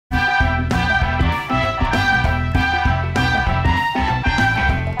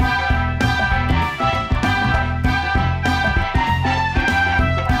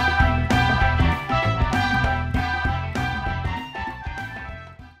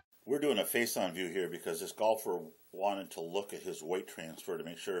doing a face-on view here because this golfer wanted to look at his weight transfer to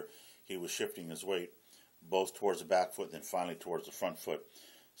make sure he was shifting his weight both towards the back foot and then finally towards the front foot.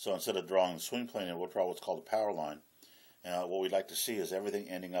 So instead of drawing the swing plane in, we'll draw what's called a power line. What we'd like to see is everything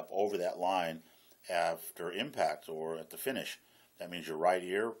ending up over that line after impact or at the finish. That means your right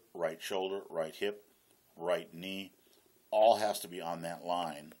ear, right shoulder, right hip, right knee, all has to be on that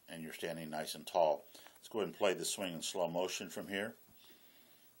line, and you're standing nice and tall. Let's go ahead and play the swing in slow motion from here.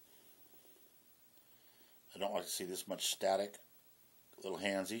 I don't like to see this much static. A little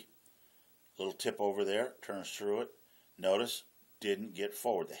handsy. Little tip over there, turns through it. Notice, didn't get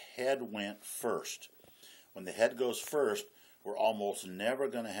forward. The head went first. When the head goes first, we're almost never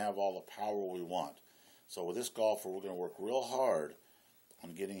going to have all the power we want. So with this golfer, we're going to work real hard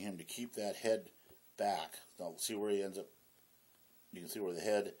on getting him to keep that head back. Now, see where he ends up. You can see where the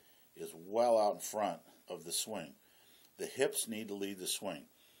head is well out in front of the swing. The hips need to lead the swing.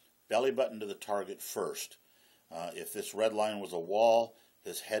 Belly button to the target first. If this red line was a wall,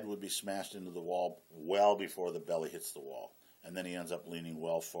 his head would be smashed into the wall well before the belly hits the wall. And then he ends up leaning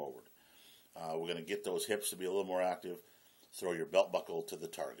well forward. We're going to get those hips to be a little more active. Throw your belt buckle to the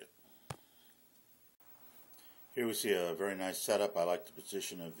target. Here we see a very nice setup. I like the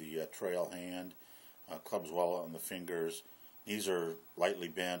position of the trail hand. Clubs well on the fingers. Knees are lightly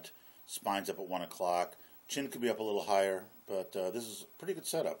bent. Spine's up at 1 o'clock. Chin could be up a little higher, but this is a pretty good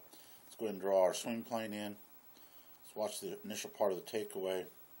setup. Let's go ahead and draw our swing plane in. Let's watch the initial part of the takeaway,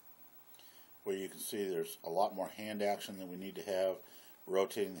 where you can see there's a lot more hand action than we need to have.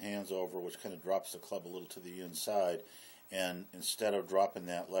 Rotating the hands over, which kind of drops the club a little to the inside. And instead of dropping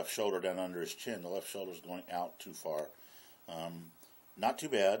that left shoulder down under his chin, the left shoulder is going out too far. Not too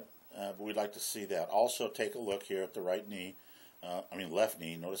bad, but we'd like to see that. Also, take a look here at the right knee. Left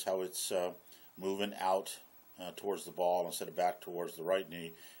knee. Notice how it's moving out towards the ball instead of back towards the right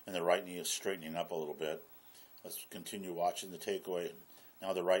knee, and the right knee is straightening up a little bit. Let's continue watching the takeaway.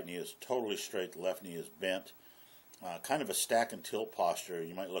 Now the right knee is totally straight, the left knee is bent. Kind of a stack and tilt posture.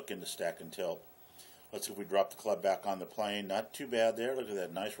 You might look into stack and tilt. Let's see if we drop the club back on the plane. Not too bad there. Look at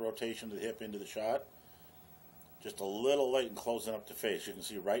that nice rotation of the hip into the shot. Just a little late in closing up the face. You can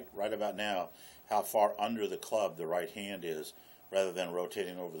see right about now how far under the club the right hand is rather than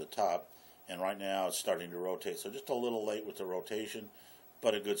rotating over the top. And right now it's starting to rotate. So just a little late with the rotation,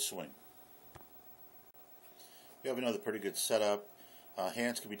 but a good swing. We have another pretty good setup.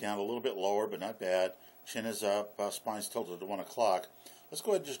 Hands can be down a little bit lower, but not bad. Chin is up, spine's tilted to 1 o'clock. Let's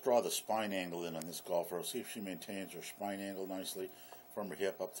go ahead and just draw the spine angle in on this golfer. See if she maintains her spine angle nicely from her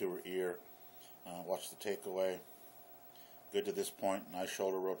hip up through her ear. Watch the takeaway. Good to this point. Nice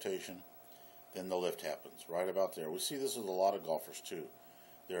shoulder rotation. Then the lift happens right about there. We see this with a lot of golfers too.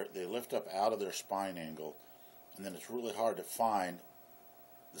 They lift up out of their spine angle, and then it's really hard to find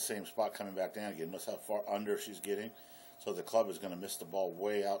the same spot coming back down again. Notice how far under she's getting. So the club is going to miss the ball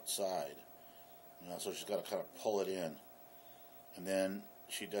way outside. So she's got to kind of pull it in. And then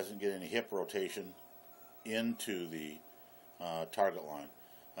she doesn't get any hip rotation into the target line.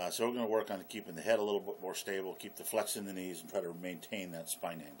 So we're going to work on keeping the head a little bit more stable, keep the flex in the knees, and try to maintain that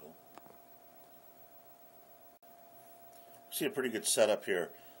spine angle. See a pretty good setup here.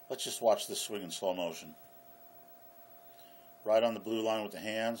 Let's just watch this swing in slow motion. Right on the blue line with the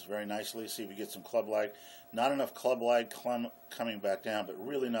hands, very nicely. See if we get some club lag. Not enough club lag coming back down, but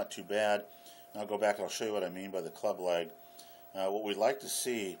really not too bad. And I'll go back and I'll show you what I mean by the club lag. What we'd like to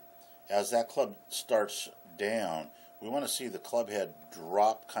see, as that club starts down, we want to see the club head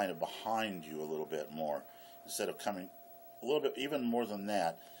drop kind of behind you a little bit more, instead of coming a little bit, even more than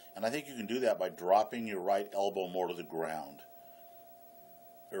that. And I think you can do that by dropping your right elbow more to the ground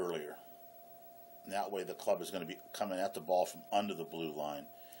earlier. And that way the club is going to be coming at the ball from under the blue line.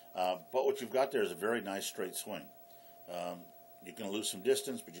 But what you've got there is a very nice straight swing. You're going to lose some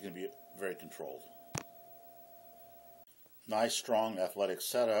distance, but you're going to be very controlled. Nice, strong, athletic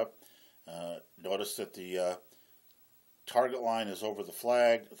setup. Notice that the target line is over the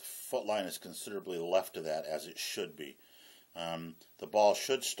flag. The foot line is considerably left of that, as it should be. The ball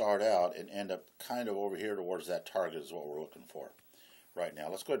should start out and end up kind of over here towards that target is what we're looking for right now.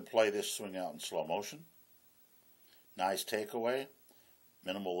 Let's go ahead and play this swing out in slow motion. Nice takeaway.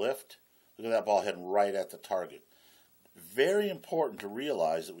 Minimal lift. Look at that ball heading right at the target. Very important to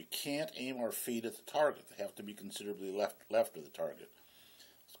realize that we can't aim our feet at the target. They have to be considerably left of the target.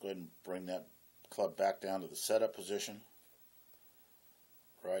 Let's go ahead and bring that club back down to the setup position.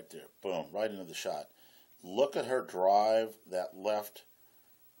 Right there. Boom. Right into the shot. Look at her drive that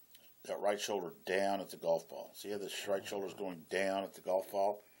right shoulder down at the golf ball. See how the right shoulder is going down at the golf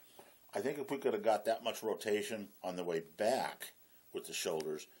ball? I think if we could have got that much rotation on the way back with the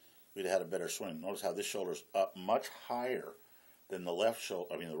shoulders, we'd have had a better swing. Notice how this shoulder's up much higher than the left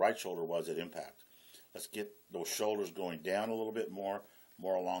shoulder, the right shoulder was at impact. Let's get those shoulders going down a little bit more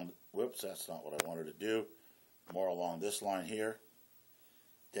along, whoops, that's not what I wanted to do, more along this line here,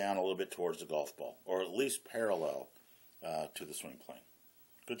 down a little bit towards the golf ball, or at least parallel to the swing plane.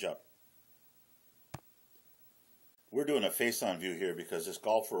 Good job. We're doing a face-on view here because this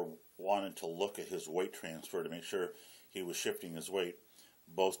golfer wanted to look at his weight transfer to make sure he was shifting his weight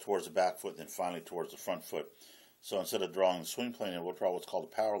both towards the back foot and then finally towards the front foot. So instead of drawing the swing plane, we'll draw what's called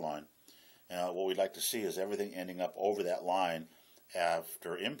a power line. What we'd like to see is everything ending up over that line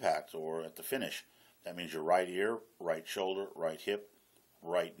after impact or at the finish. That means your right ear, right shoulder, right hip,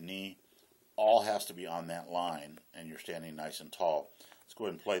 right knee, all has to be on that line, and you're standing nice and tall. Let's go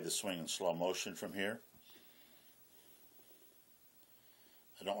ahead and play the swing in slow motion from here.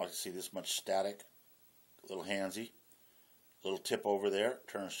 I don't like to see this much static. A little handsy. Little tip over there,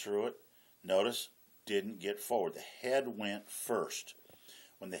 turns through it. Notice, didn't get forward. The head went first.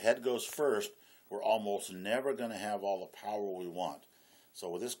 When the head goes first, we're almost never going to have all the power we want. So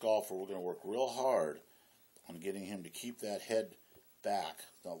with this golfer, we're going to work real hard on getting him to keep that head back.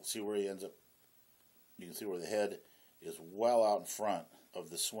 Now, see where he ends up. You can see where the head is well out in front of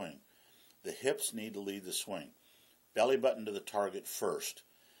the swing. The hips need to lead the swing. Belly button to the target first.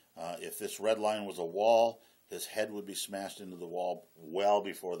 If this red line was a wall, his head would be smashed into the wall well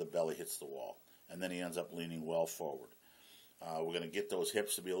before the belly hits the wall. And then he ends up leaning well forward. We're going to get those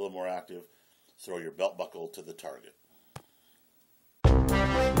hips to be a little more active. Throw your belt buckle to the target.